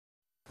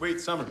Wait,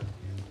 Summer,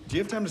 do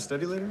you have time to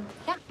study later?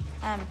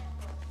 Yeah.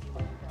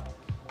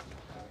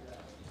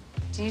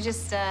 Do you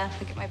just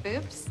look at my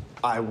boobs?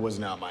 I was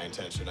not my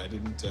intention. I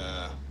didn't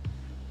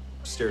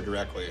stare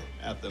directly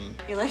at them.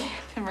 You're looking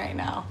at them right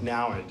now.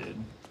 Now I did,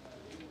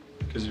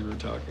 because you were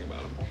talking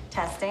about them.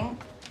 Testing.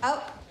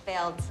 Oh,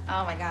 failed.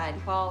 Oh my God.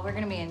 Well, we're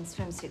gonna be in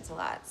swimsuits a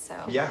lot, so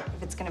Yeah.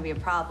 if it's gonna be a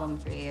problem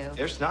for you.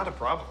 There's not a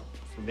problem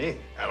for me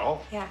at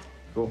all. Yeah.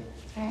 Cool.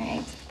 All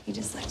right. You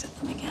just looked at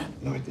them again.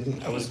 No, I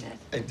didn't. Yeah, you did.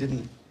 I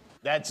didn't.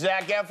 That's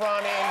Zac Efron in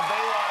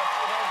Baywatch.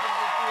 It opens in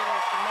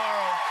theaters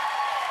tomorrow.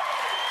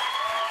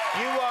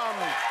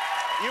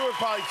 You were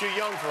probably too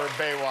young for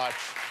Baywatch,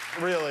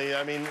 really.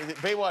 I mean,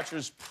 Baywatch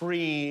was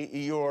pre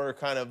your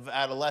kind of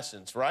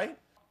adolescence, right?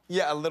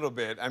 Yeah, a little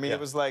bit. I mean, It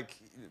was like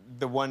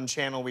the one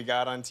channel we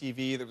got on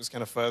TV that was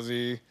kind of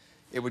fuzzy.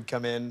 It would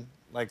come in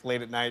like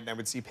late at night, and I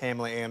would see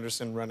Pamela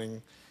Anderson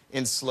running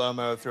in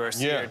slow-mo through our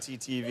CRT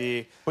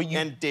TV.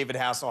 And David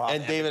Hasselhoff.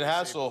 And David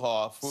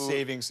Hasselhoff.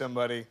 Saving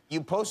somebody.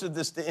 You posted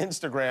this to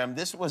Instagram.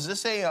 Was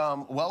this a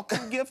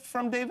welcome gift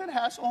from David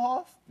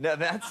Hasselhoff? No,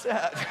 that's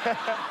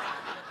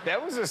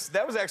that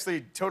was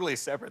actually totally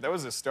separate. That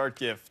was a start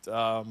gift,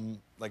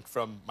 like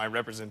from my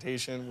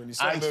representation. When you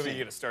start a movie, you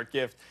get a start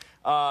gift.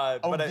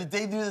 Did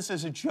they do this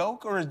as a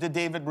joke, or did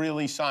David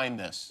really sign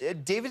this?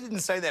 David didn't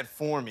sign that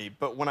for me,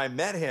 but when I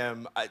met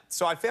him,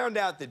 so I found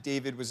out that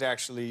David was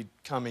actually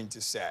coming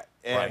to set,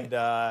 and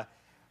I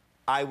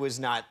was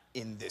not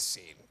in this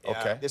scene.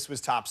 Okay. This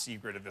was top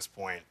secret at this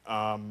point.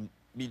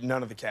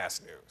 None of the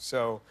cast knew.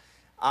 So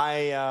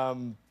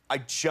I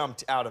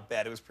jumped out of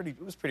bed. It was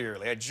pretty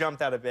early. I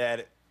jumped out of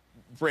bed,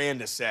 ran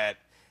to set,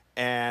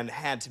 and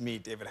had to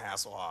meet David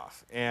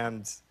Hasselhoff.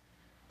 And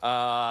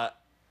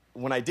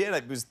when I did,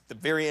 it was the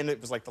very end.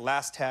 It was like the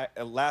last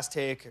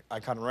take. I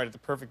caught him right at the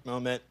perfect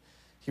moment.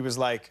 He was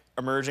like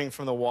emerging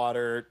from the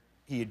water.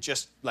 He had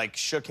just like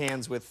shook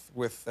hands with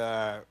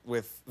The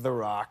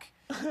Rock,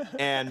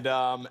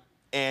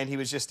 and he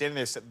was just standing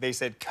there. They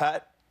said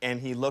cut,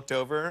 and he looked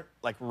over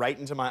like right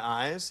into my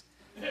eyes.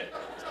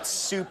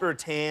 Super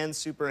tan,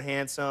 super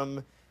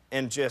handsome,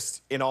 and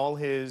just in all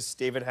his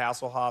David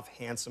Hasselhoff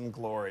handsome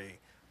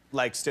glory,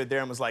 like stood there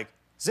and was like,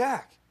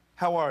 "Zac,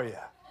 how are you?"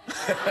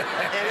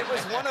 And it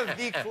was one of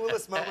the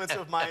coolest moments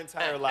of my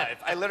entire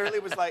life. I literally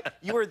was like,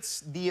 you were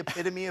the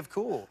epitome of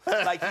cool.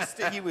 Like,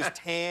 he was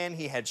tan,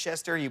 he had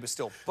chest hair, he was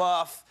still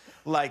buff.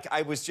 Like,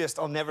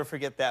 I'll never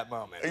forget that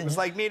moment. It was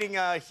like meeting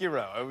a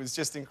hero. It was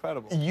just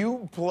incredible.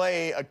 You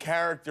play a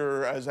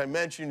character, as I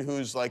mentioned,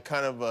 who's like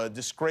kind of a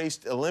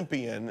disgraced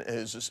Olympian,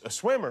 is a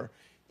swimmer.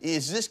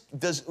 Does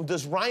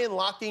Ryan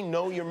Lochte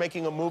know you're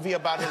making a movie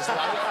about his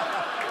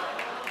life?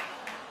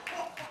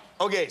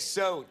 Okay,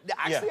 so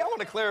actually, I want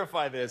to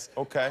clarify this.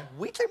 Okay.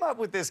 We came up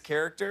with this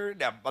character.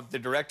 Now, the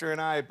director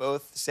and I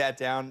both sat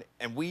down,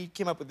 and we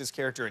came up with this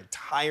character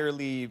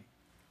entirely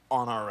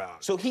on our own.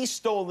 So he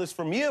stole this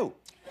from you.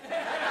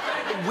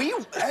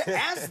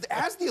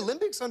 As the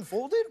Olympics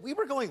unfolded, we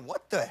were going,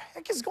 what the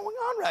heck is going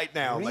on right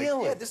now? Really?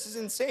 Like, yeah, this is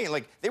insane.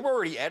 Like, they were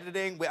already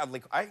editing.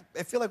 I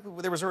feel like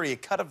there was already a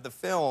cut of the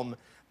film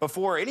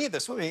before any of the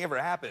swimming ever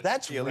happened.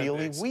 That's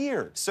really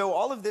weird. So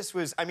all of this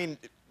was, I mean,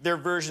 they're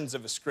versions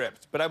of a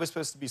script, but I was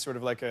supposed to be sort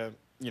of like a,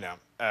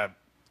 kind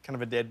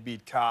of a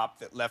deadbeat cop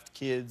that left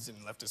kids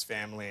and left his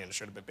family and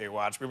showed up at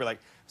Baywatch. We were like,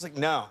 I was like,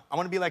 no, I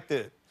want to be like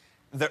the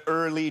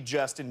early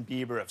Justin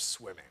Bieber of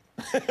swimming.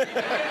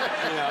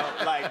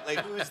 Like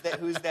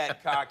who's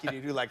that cocky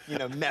dude who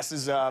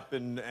messes up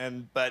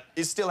but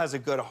it still has a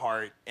good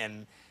heart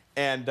and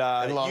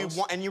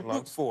you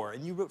root for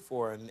and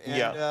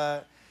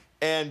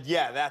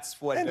that's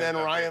what. And then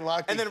Ryan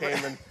Lochte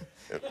came and.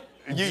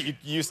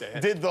 You say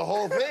it. Did the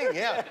whole thing,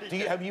 yeah. Do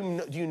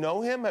you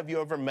know him? Have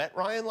you ever met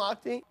Ryan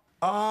Lochte?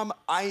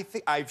 I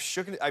think I've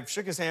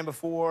shook his hand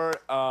before,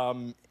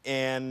 and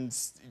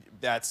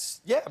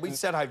we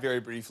said hi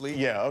very briefly.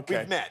 Yeah, okay.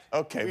 We've met.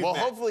 Okay, We've well,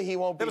 met. hopefully he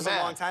won't be mad. That was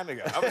a long time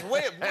ago. I was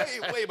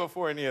way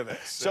before any of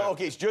this. So,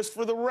 okay, just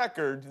for the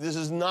record, this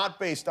is not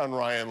based on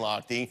Ryan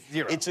Lochte.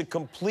 Zero. It's a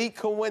complete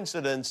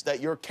coincidence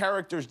that your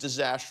character's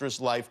disastrous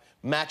life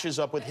matches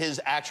up with his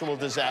actual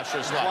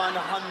disastrous life.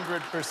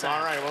 100%.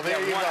 All right, well, there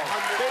you go.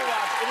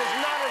 Baywatch, it is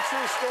not a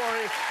true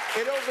story.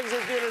 It opens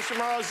in theaters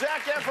tomorrow.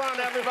 Zac Efron,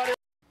 everybody.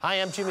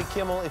 Hi, I'm Jimmy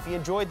Kimmel. If you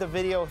enjoyed the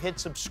video, hit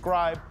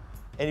subscribe.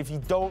 And if you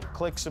don't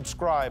click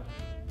subscribe,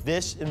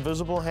 this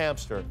invisible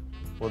hamster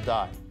will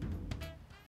die.